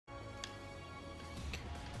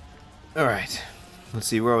Alright. Let's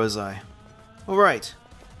see, where was I? Alright.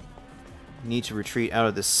 Need to retreat out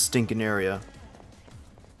of this stinking area.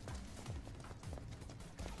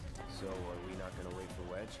 So, are we not gonna wait for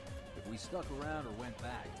Wedge? If we stuck around or went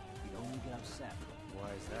back, he'd only get upset. Why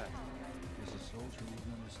is that? There's a soldier who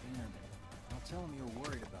wouldn't understand. I'll tell him you're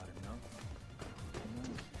worried about him, no? Who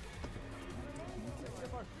knows? Many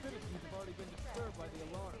of our citizens have already been disturbed by the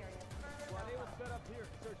alarm. While they were set up here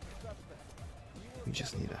to search for suspects. We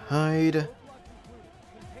just need to hide.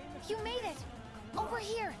 You made it! Over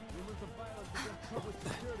here!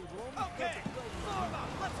 Okay!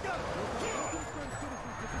 Let's go!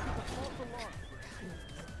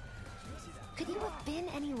 Could you have been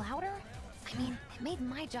any louder? I mean, it made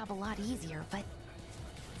my job a lot easier, but...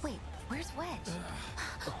 Wait, where's Wedge?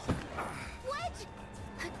 Wedge!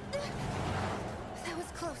 That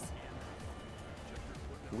was close.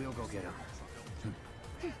 We'll go get him.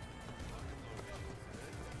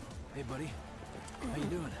 Hey, buddy. How you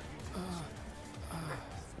doing?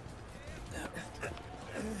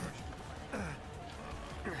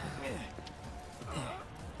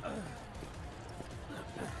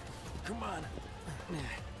 Come on.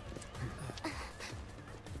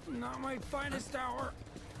 Not my finest hour.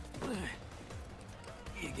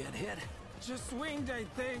 You get hit? Just swinged, I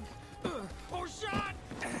think. Oh, shot!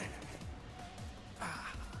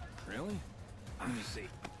 Really? Let me see.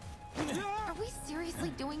 Are we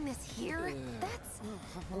seriously doing this here? That's...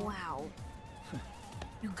 Wow.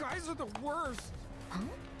 You guys are the worst. Huh?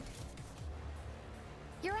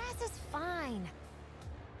 Your ass is fine.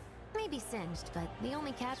 Maybe singed, but the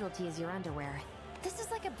only casualty is your underwear. This is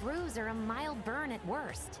like a bruise or a mild burn at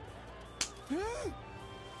worst.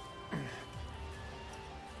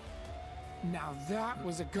 Now that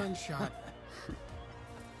was a gunshot.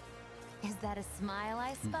 Is that a smile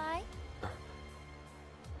I spy?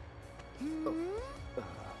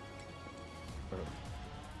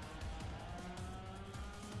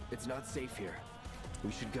 It's not safe here.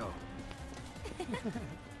 We should go.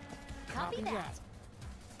 Copy that.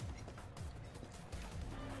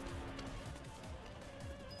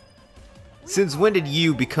 Since when did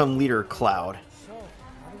you become leader, Cloud? So,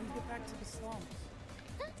 how do we get back to the slums?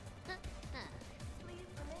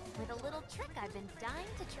 With a little trick I've been dying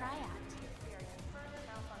to try out.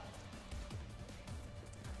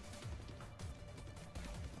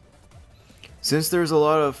 Since there's a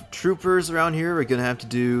lot of troopers around here, we're gonna have to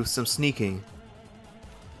do some sneaking.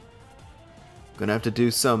 Gonna have to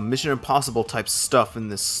do some Mission Impossible type stuff in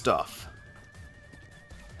this stuff.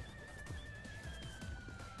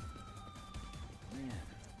 Man,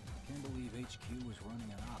 can't believe HQ was running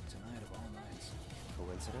an op tonight of all nights.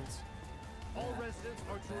 Coincidence? All residents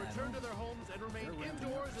are to return to their homes and remain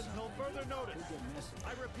indoors until further notice.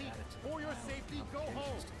 I repeat, for your safety, go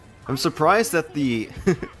home. I'm surprised that the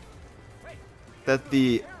that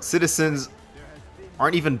the citizens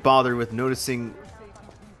aren't even bothered with noticing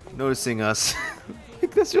us.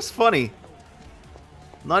 That's just funny.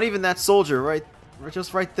 Not even that soldier, right?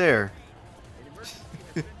 Just right there.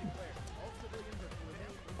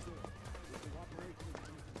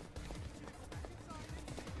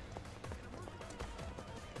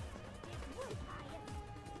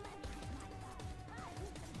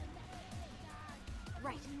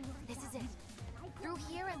 Right, this is it. Through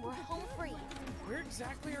here and we're home free. Where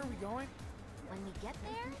exactly are we going? When we get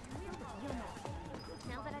there, you'll know.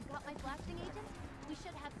 Now that I've got my blasting agent, we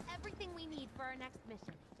should have everything we need for our next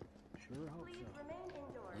mission. Sure hope so.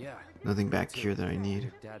 Yeah. Nothing back here that I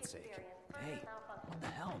need. For Dad's sake. Hey, what the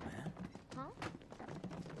hell, man? Huh?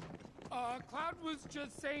 Cloud was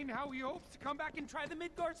just saying how he hopes to come back and try the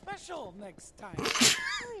Midgar special next time.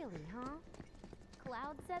 Really, huh?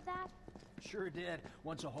 Cloud said that? Sure did.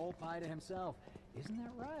 Wants a whole pie to himself. Isn't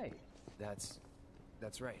that right? That's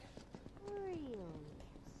right. Really?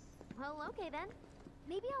 Well, okay then.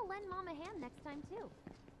 Maybe I'll lend Mom a hand next time too.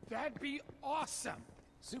 That'd be awesome.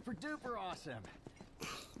 Super duper awesome.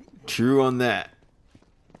 True on that.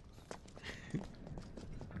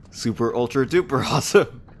 Super ultra duper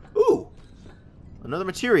awesome. Ooh! Another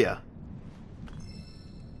materia.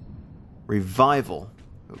 Revival.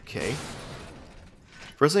 Okay.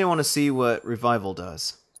 First thing I want to see what revival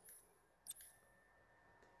does.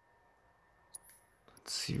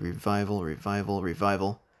 Let's see, revival, revival,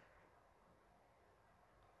 revival.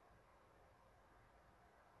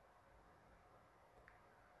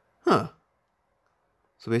 Huh.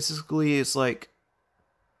 So basically it's like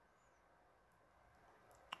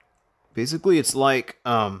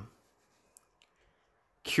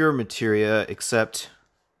cure materia, except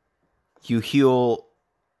you heal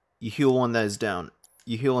one that is down.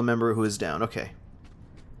 You heal a member who is down. Okay.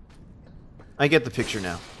 I get the picture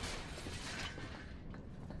now.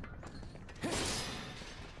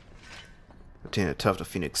 Obtain a tuft of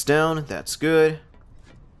Phoenix down. That's good.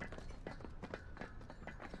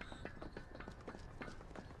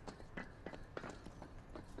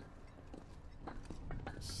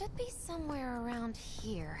 Should be somewhere around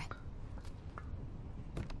here.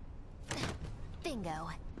 Bingo.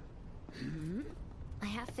 I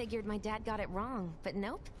half figured my dad got it wrong, but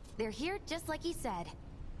nope. They're here just like he said.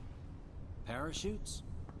 Parachutes?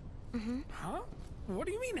 Huh? What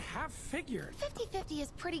do you mean half figured? 50-50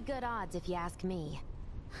 is pretty good odds if you ask me.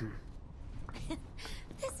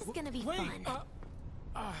 This is gonna be fun.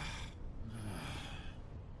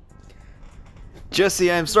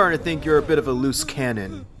 Jesse, I'm starting to think you're a bit of a loose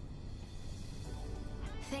cannon.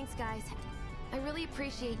 Thanks, guys. I really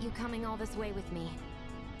appreciate you coming all this way with me.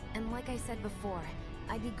 And like I said before,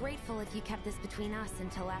 I'd be grateful if you kept this between us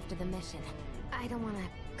until after the mission. I don't want to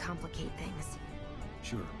complicate things.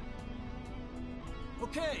 Sure.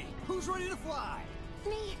 Okay, who's ready to fly?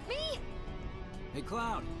 Me! Hey,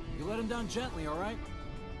 Cloud, you let him down gently, all right?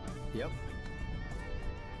 Yep.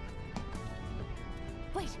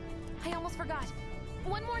 Wait, I almost forgot.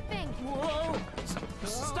 One more thing. Whoa!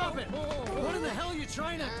 Stop it! What in the hell are you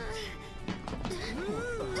trying to...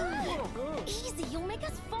 Easy, you'll make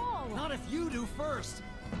us fall. Not if you do first.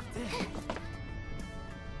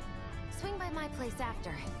 Swing by my place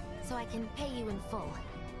after, so I can pay you in full.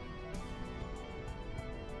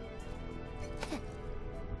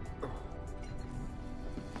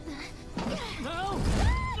 No!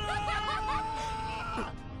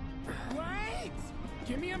 Wait!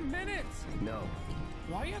 Give me a minute! No,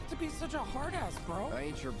 Why you have to be such a hard ass, bro? I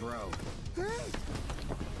ain't your bro.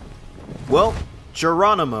 Well,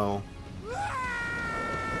 Geronimo.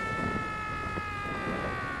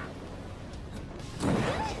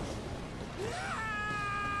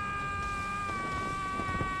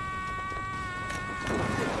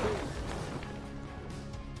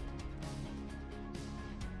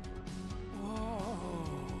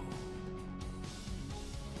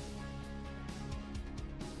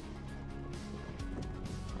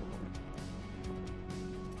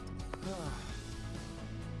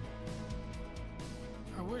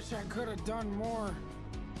 I wish I could have done more.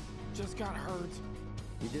 Just got hurt.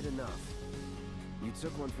 You did enough. You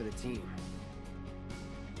took one for the team.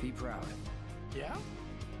 Be proud. Yeah?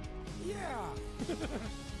 Yeah.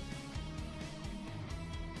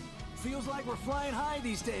 Feels like we're flying high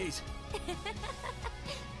these days.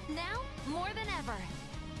 Now, more than ever.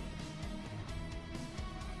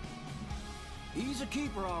 He's a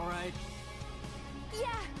keeper, all right.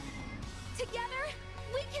 Yeah! Together,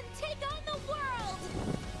 we can take on the world!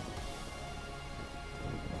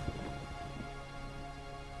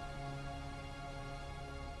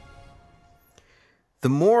 The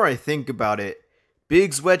more I think about it,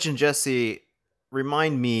 Biggs, Wedge, and Jesse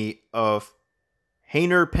remind me of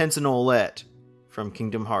Hayner, Pence, and Olette from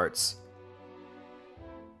Kingdom Hearts.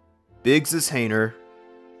 Biggs is Hayner,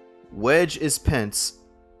 Wedge is Pence,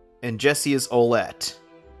 and Jesse is Olette.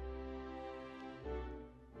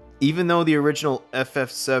 Even though the original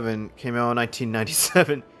FF7 came out in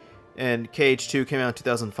 1997 and KH2 came out in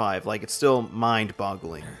 2005, like, it's still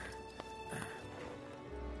mind-boggling.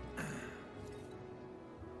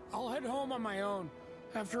 I'll head home on my own.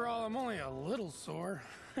 After all, I'm only a little sore.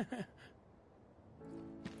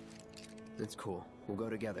 It's cool. We'll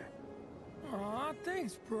go together. Aw,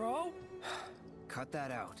 thanks, bro. Cut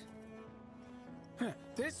that out.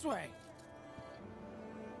 This way.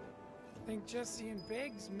 Think Jesse and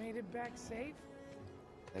Biggs made it back safe?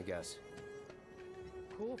 I guess.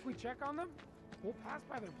 Cool if we check on them? We'll pass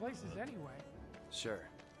by their places anyway. Sure.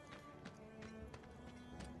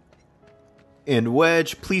 And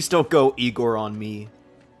Wedge, please don't go Igor on me.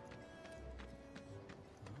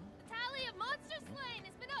 Tally of monster slain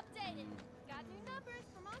has been updated. Got new numbers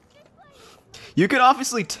for monster slain. You can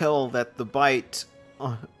obviously tell that the bite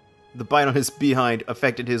on his behind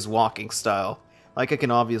affected his walking style. Like, I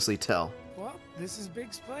can obviously tell. Well, this is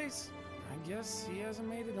Biggs' place. I guess he hasn't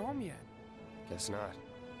made it home yet. Guess not.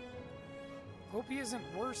 Hope he isn't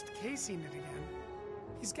worst casing it again.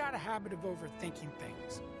 He's got a habit of overthinking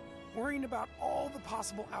things. Worrying about all the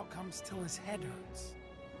possible outcomes till his head hurts.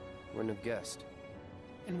 Wouldn't have guessed.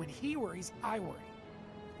 And when he worries, I worry.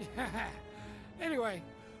 Anyway,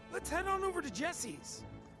 let's head on over to Jesse's.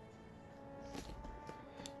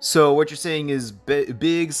 So what you're saying is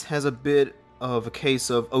Biggs has a bit of a case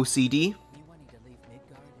of OCD?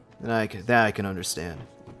 That I can understand.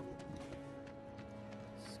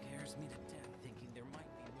 Scares me to death thinking there might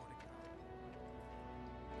be more to come.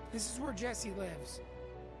 This is where Jesse lives.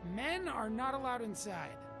 Men are not allowed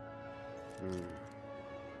inside.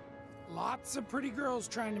 Lots of pretty girls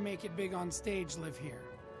trying to make it big on stage live here.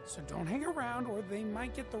 So don't hang around or they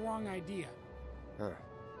might get the wrong idea. Huh.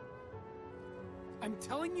 I'm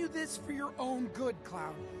telling you this for your own good,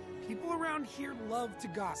 Cloud. People around here love to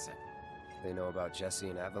gossip. They know about Jesse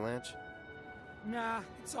and Avalanche? Nah,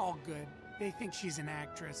 it's all good. They think she's an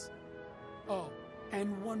actress. Oh,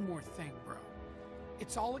 and one more thing, bro.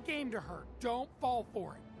 It's all a game to her. Don't fall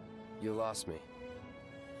for it. You lost me.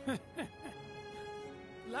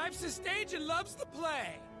 Life's a stage and love's the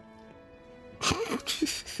play.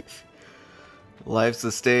 Life's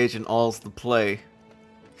the stage and all's the play.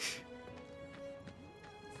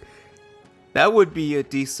 That would be a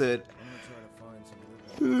decent.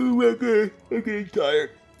 I'm getting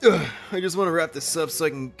tired. I just want to wrap this up so I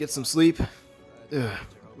can get some sleep.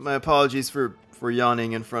 My apologies for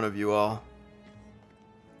yawning in front of you all.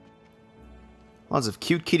 Lots of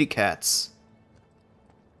cute kitty cats.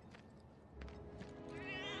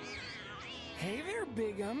 Hey there,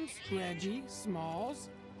 Bigums, Reggie, Smalls.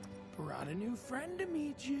 Brought a new friend to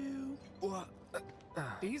meet you. What?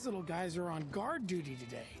 These little guys are on guard duty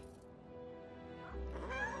today.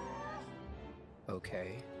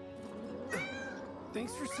 Okay.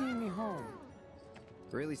 Thanks for seeing me home.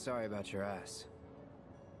 Really sorry about your ass.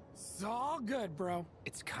 It's all good, bro.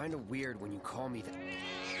 It's kind of weird when you call me that.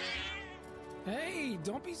 Hey,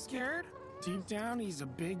 don't be scared. Deep down, he's a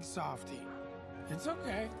big softie. It's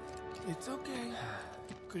okay. It's okay.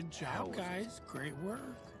 Good job, guys. Great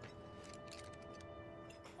work.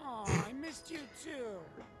 Aw, I missed you too.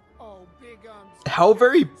 Oh, Bigums. How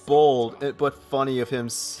very bold but funny of him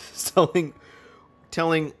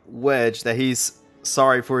telling Wedge that he's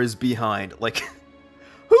sorry for his behind. Like,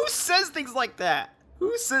 who says things like that?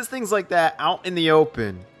 Who says things like that out in the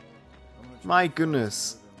open? My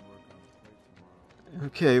goodness.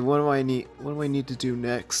 Okay, what do I need to do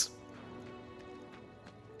next?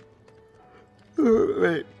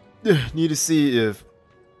 Wait. Need to see if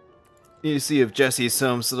Jessie's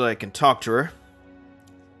home so that I can talk to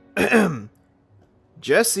her.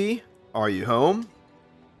 Jessie, are you home?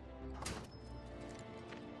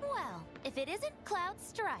 Well, if it isn't Cloud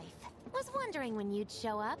Strife. Was wondering when you'd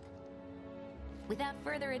show up. Without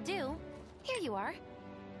further ado, here you are.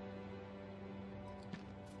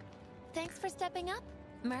 Thanks for stepping up,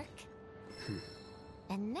 Merc.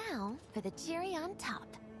 And now for the cherry on top.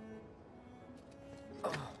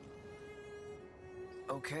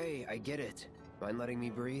 Okay, I get it. Mind letting me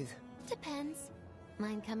breathe? Depends.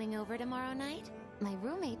 Mind coming over tomorrow night? My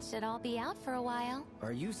roommates should all be out for a while.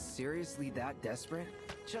 Are you seriously that desperate?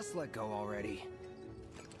 Just let go already.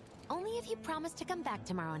 Only if you promise to come back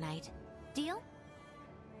tomorrow night. Deal?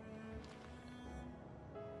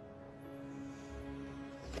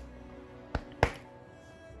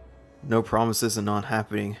 No promises and not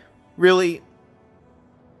happening. Really?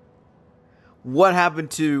 What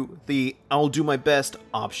happened to the I'll do my best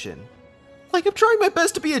option? Like, I'm trying my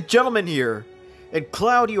best to be a gentleman here. And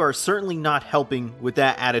Cloud, you are certainly not helping with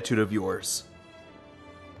that attitude of yours.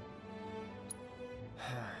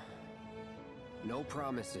 No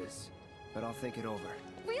promises, but I'll think it over.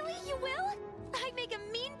 Really? You will? I'd make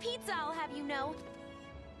a mean pizza, I'll have you know.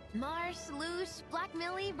 Marsh, Loosh, Black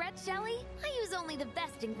Millie, Red Shelly. I use only the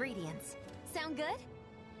best ingredients. Sound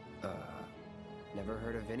good? Never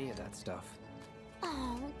heard of any of that stuff.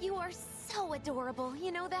 Oh, you are so adorable,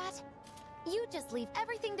 you know that? You just leave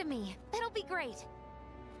everything to me. It'll be great.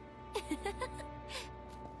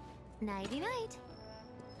 Nighty-night.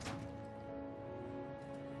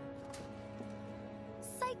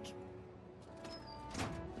 Psych.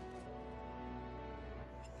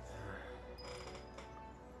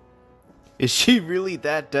 Is she really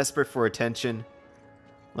that desperate for attention?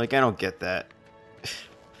 Like, I don't get that.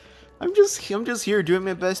 I'm just here doing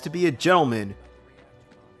my best to be a gentleman.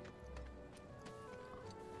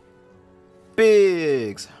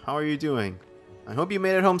 Biggs, how are you doing? I hope you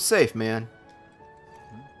made it home safe, man.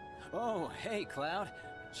 Oh, hey, Cloud.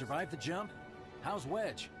 Survived the jump? How's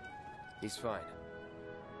Wedge? He's fine.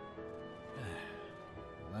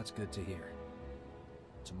 Well, that's good to hear.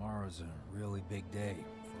 Tomorrow's a really big day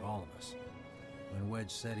for all of us. When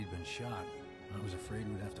Wedge said he'd been shot, I was afraid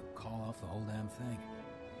we'd have to call off the whole damn thing.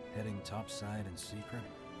 Heading topside in secret.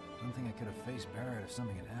 Don't think I could have faced Barrett if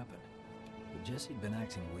something had happened. But Jessie'd been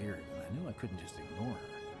acting weird, and I knew I couldn't just ignore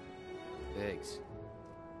her. Biggs.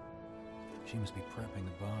 She must be prepping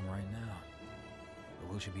the bomb right now.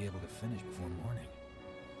 But will she be able to finish before morning?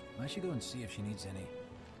 I should go and see if she needs any...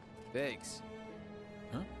 Biggs.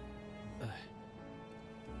 Huh?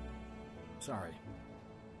 Sorry.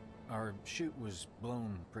 Our chute was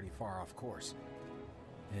blown pretty far off course.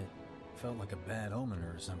 It felt like a bad omen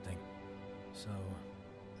or something. So...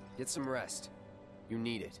 Get some rest. You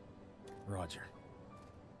need it. Roger.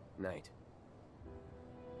 Night.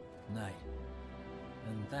 Night.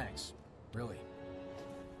 And thanks, really.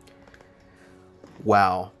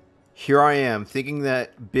 Wow. Here I am, thinking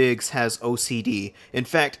that Biggs has OCD. In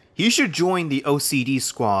fact, he should join the OCD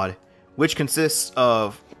squad, which consists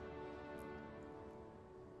of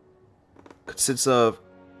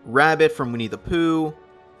Rabbit from Winnie the Pooh,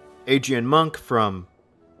 Adrian Monk from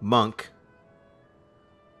Monk,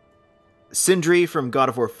 Sindri from God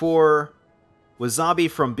of War 4, Wasabi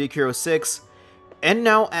from Big Hero 6, and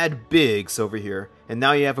now add Biggs over here. And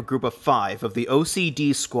now you have a group of 5 of the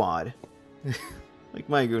OCD squad. Like,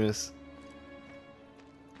 my goodness.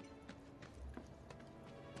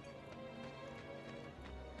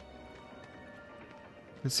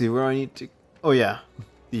 Let's see, where do I need to... Oh, yeah.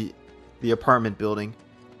 The apartment building.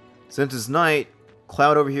 Since it's night,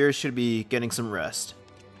 Cloud over here should be getting some rest.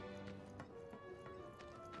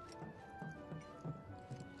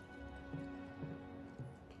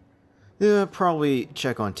 Yeah, probably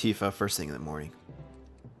check on Tifa first thing in the morning.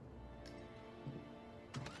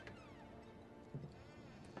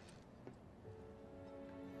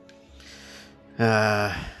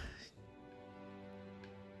 A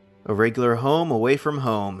regular home away from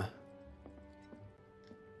home.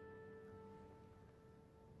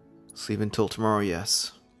 Sleep until tomorrow,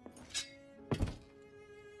 yes.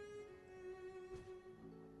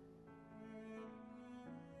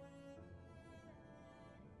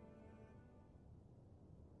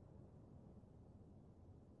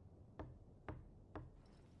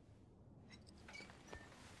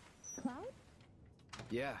 Cloud?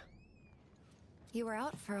 Yeah, You were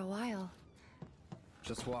out for a while.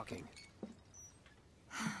 just walking.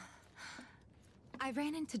 I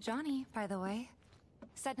ran into Johnny, by the way.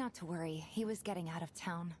 Said not to worry, he was getting out of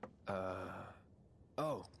town.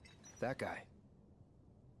 Oh, that guy.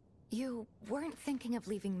 You weren't thinking of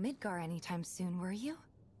leaving Midgar anytime soon, were you?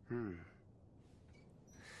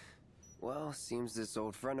 Well, seems this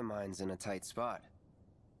old friend of mine's in a tight spot.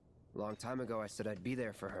 Long time ago I said I'd be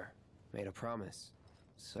there for her. Made a promise.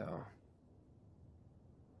 So...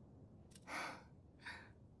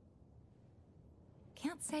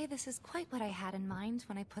 Can't say this is quite what I had in mind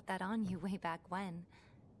when I put that on you way back when.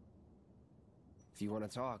 if you want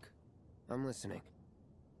to talk, I'm listening.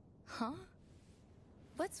 Huh?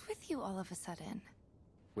 What's with you all of a sudden?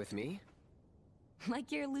 With me?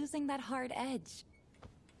 Like you're losing that hard edge.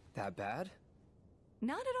 That bad?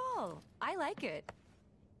 Not at all. I like it.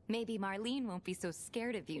 Maybe Marlene won't be so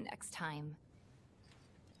scared of you next time.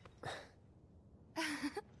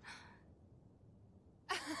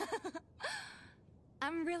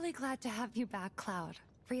 I'm really glad to have you back, Cloud.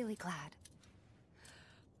 Really glad.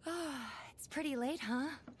 It's pretty late, huh?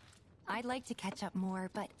 I'd like to catch up more,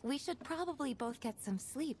 but we should probably both get some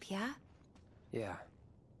sleep, yeah? Yeah.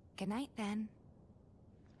 Good night, then.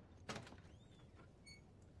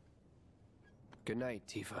 Good night,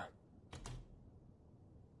 Tifa.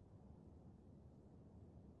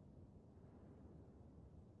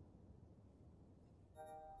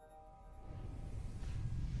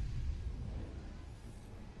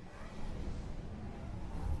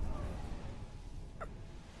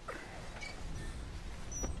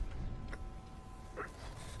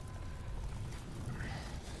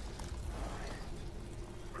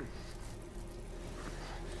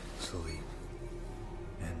 Sleep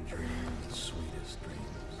and dream the sweetest dreams.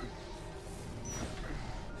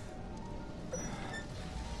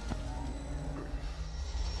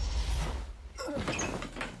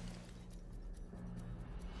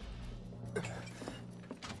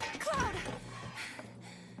 Cloud!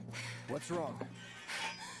 What's wrong?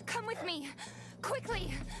 Come with me!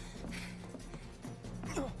 Quickly!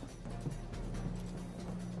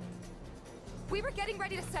 We were getting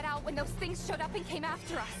ready to set out when those things showed up and came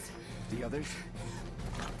after us. The others?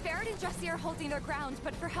 Barrett and Jesse are holding their ground,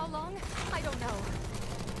 but for how long? I don't know.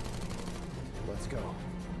 Let's go.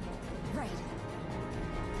 Right.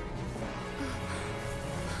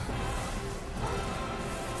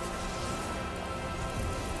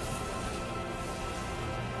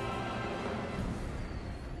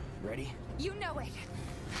 Ready? You know it.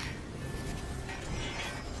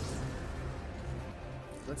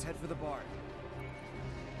 Let's head for the bar.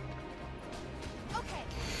 Okay.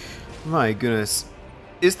 My goodness.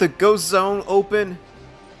 Is the ghost zone open?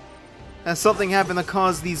 Has something happened to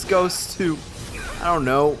cause these ghosts to, I don't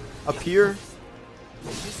know, appear?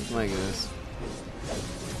 My goodness.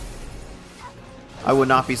 I would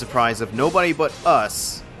not be surprised if nobody but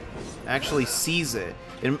us actually sees it.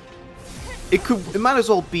 It might as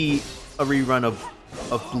well be a rerun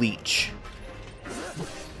of Bleach,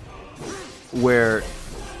 where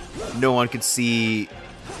no one could see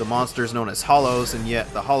the monsters known as hollows, and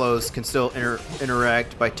yet the hollows can still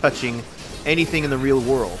interact by touching anything in the real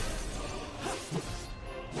world.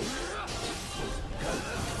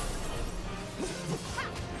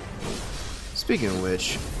 Speaking of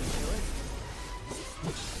which,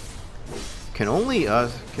 can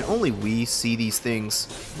only we see these things?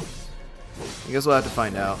 I guess we'll have to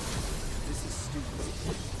find out.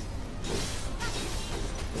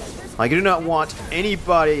 Like, I do not want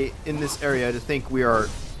anybody in this area to think we are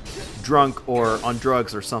drunk or on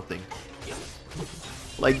drugs or something.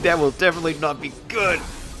 Like, that will definitely not be good.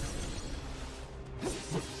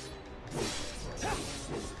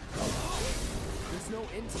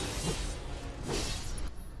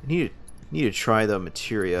 I need to try the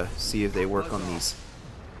materia, see if they work on these.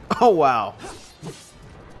 Oh wow!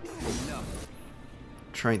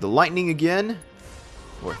 Trying the lightning again,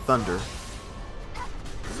 or thunder.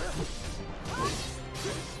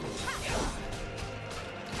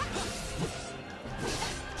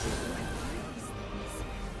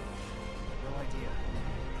 No idea.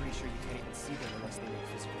 Pretty sure you can't even see them unless they make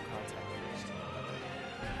physical contact first.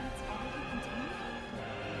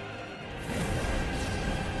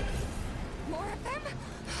 More of them?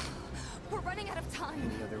 We're running out of time.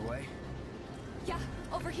 Any other way? Yeah,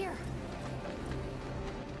 over here.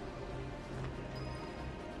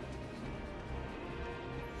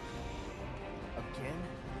 Again?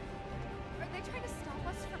 Are they trying to stop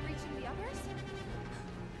us from reaching the others?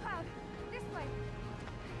 Cloud, this way.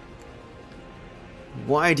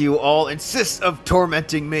 Why do you all insist of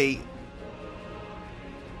tormenting me?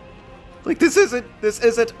 Like, this isn't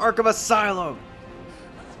Arkham Asylum.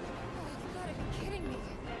 Oh, you gotta be kidding me.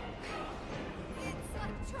 It's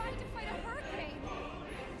like trying to fight a hurricane.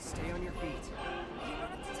 Stay on your feet. You don't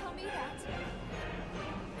have to tell me that.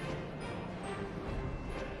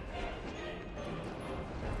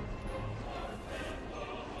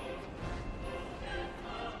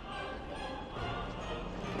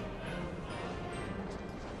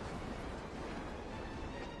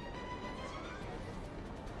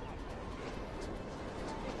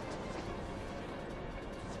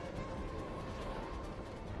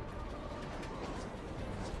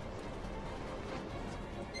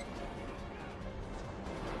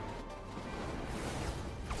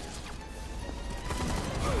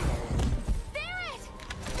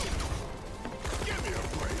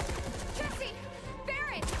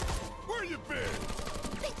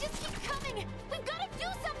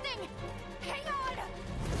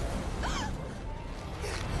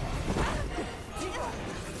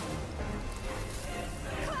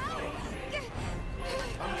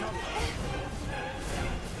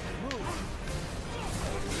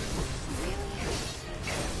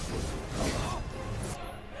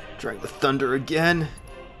 Drag the thunder again.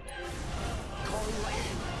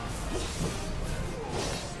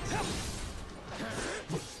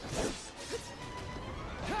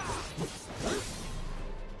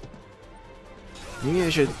 Maybe I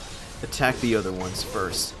should attack the other ones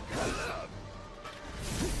first.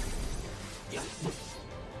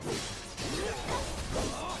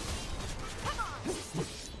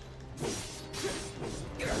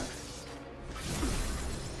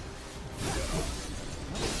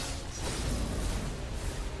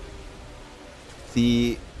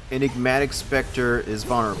 The enigmatic specter is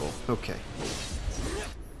vulnerable. Okay.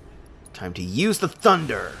 Time to use the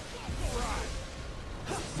thunder!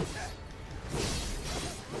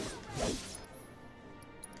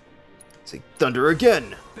 Say thunder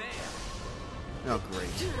again! Oh, great.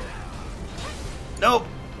 Nope!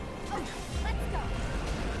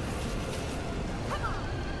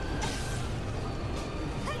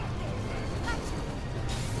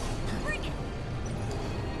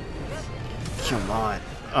 Come on.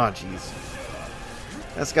 Oh, jeez.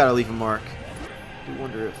 That's gotta leave a mark. I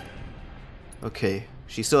wonder if... Okay,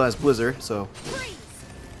 she still has Blizzard, so...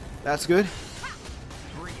 That's good.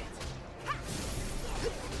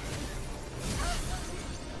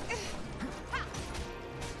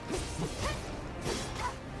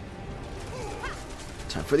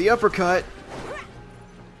 Time for the uppercut.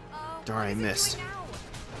 Darn, I missed.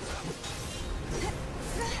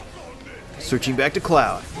 Switching back to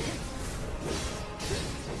Cloud.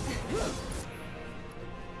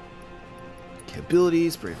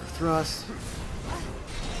 Abilities, braver thrust.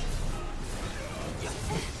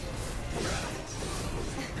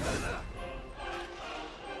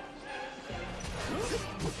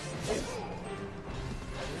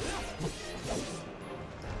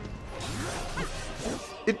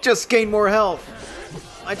 It just gained more health.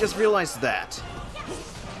 I just realized that.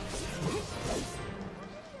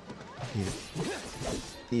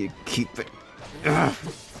 Need to keep it. Ugh.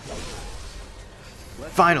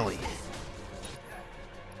 Finally!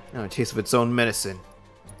 Now a taste of its own medicine.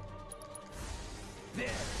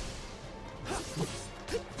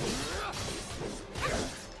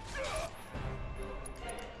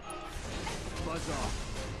 Buzz off.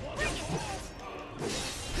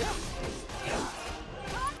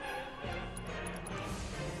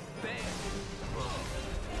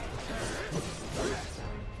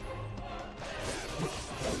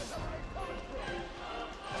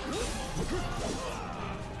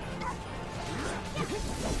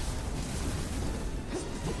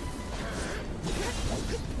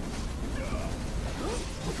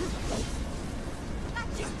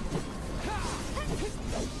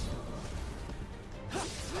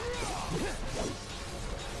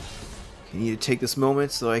 You need to take this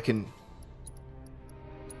moment so I can...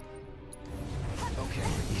 Okay.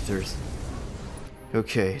 Ethers.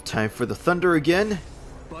 Okay, time for the thunder again.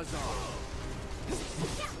 Buzz off.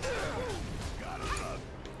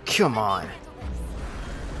 Come on.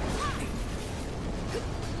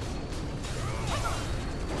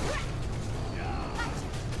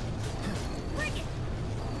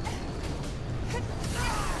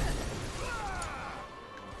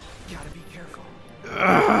 Gotta be careful.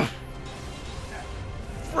 Ugh.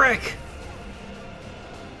 Frick!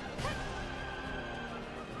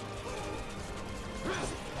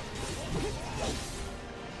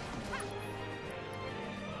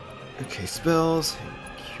 Okay, spells.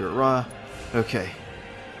 Cura. Okay.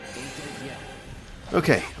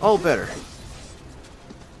 Okay, all better.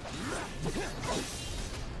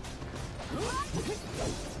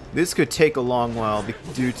 This could take a long while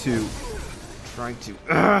due to trying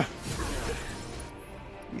to...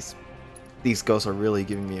 These ghosts are really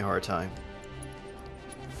giving me a hard time.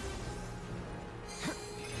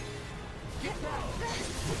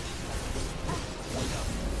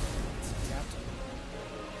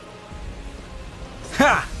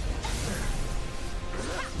 Ha!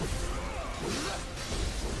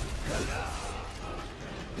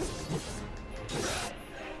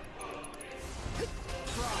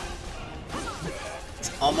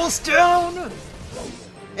 It's almost down!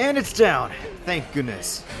 And it's down. Thank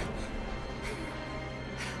goodness.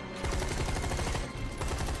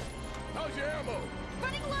 How's your ammo?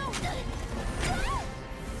 Running low!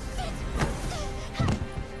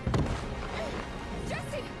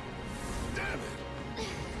 Jesse! Damn it!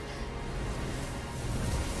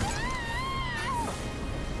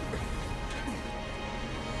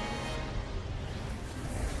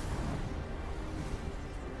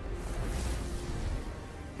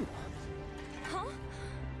 Huh?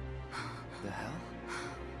 The hell?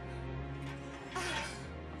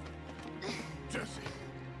 Jesse.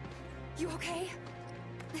 You okay?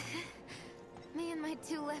 Me and my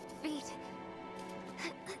two left feet.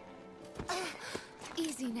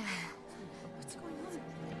 Easy now. What's going on?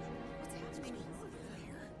 What's happening?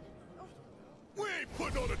 We ain't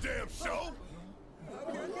putting on a damn show!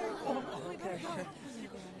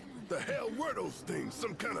 The hell were those things?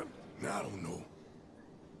 Some kind of... I don't know.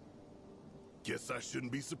 Guess I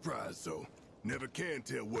shouldn't be surprised, though. Never can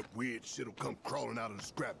tell what weird shit'll come crawling out of the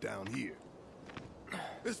scrap down here.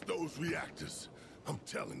 It's those reactors. I'm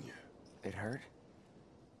telling you. It hurt?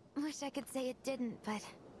 Wish I could say it didn't, but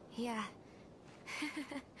yeah.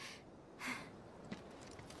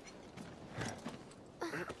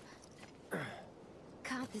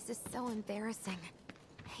 God, this is so embarrassing.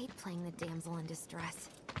 I hate playing the damsel in distress.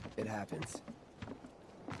 It happens.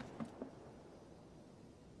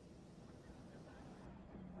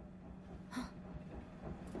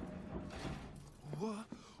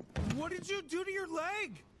 What did you do to your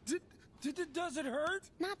leg? Does it hurt?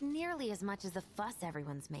 Not nearly as much as the fuss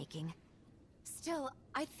everyone's making. Still,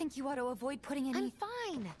 I think you ought to avoid putting any... I'm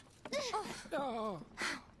fine. Oh.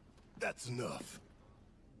 That's enough.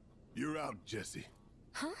 You're out, Jesse.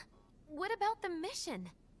 Huh? What about the mission?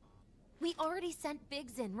 We already sent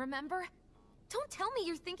Biggs in, remember? Don't tell me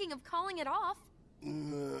you're thinking of calling it off.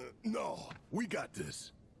 No, we got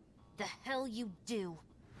this. The hell you do.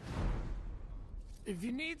 If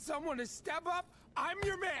you need someone to step up, I'm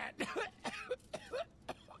your man.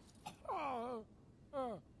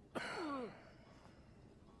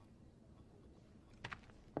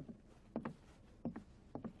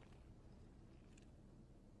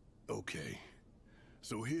 Okay,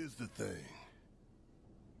 so here's the thing.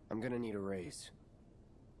 I'm gonna need a raise.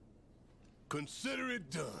 Consider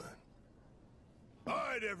it done. All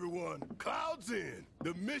right, everyone, clouds in.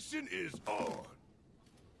 The mission is on.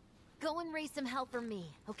 Go and raise some hell for me,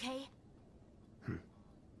 okay?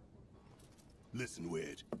 Listen,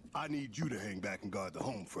 Wedge, I need you to hang back and guard the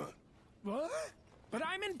home front. What? But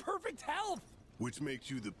I'm in perfect health. which makes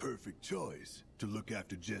you the perfect choice to look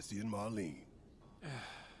after Jesse and Marlene.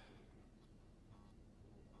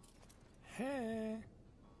 Hey.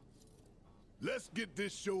 Let's get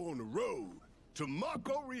this show on the road to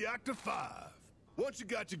Mako Reactor 5. Once you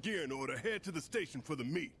got your gear in order, head to the station for the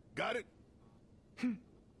meet. Got it?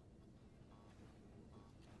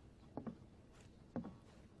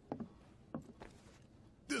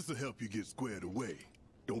 This'll help you get squared away.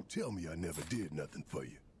 Don't tell me I never did nothing for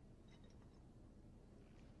you.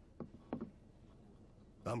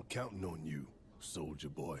 I'm counting on you, soldier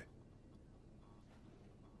boy.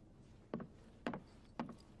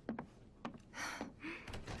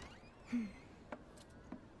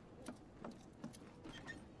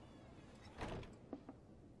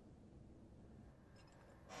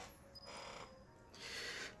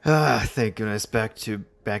 Thank goodness, back to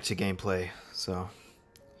gameplay. So,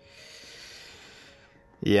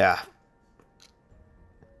 yeah,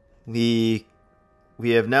 we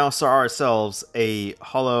have now saw ourselves a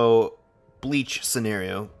hollow Bleach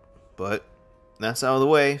scenario, but that's out of the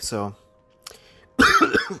way. So,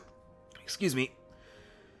 excuse me.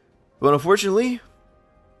 But unfortunately,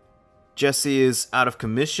 Jesse is out of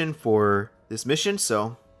commission for this mission,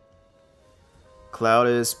 so Cloud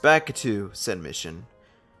is back to said mission.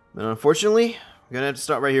 But unfortunately, we're going to have to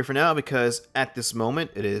stop right here for now because at this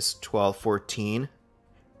moment, it is 12:14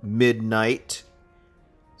 midnight.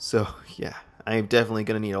 So, yeah, I'm definitely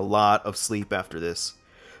going to need a lot of sleep after this.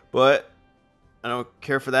 But I don't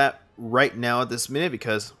care for that right now at this minute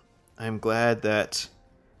because I'm glad that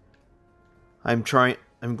I'm trying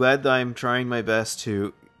my best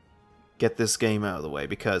to get this game out of the way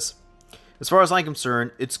because as far as I'm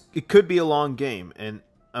concerned, it could be a long game and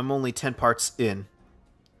I'm only 10 parts in.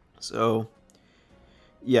 So,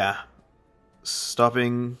 yeah,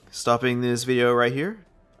 stopping this video right here.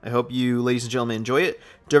 I hope you, ladies and gentlemen, enjoy it.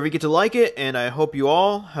 Don't forget to like it, and I hope you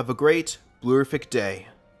all have a great Blurific day.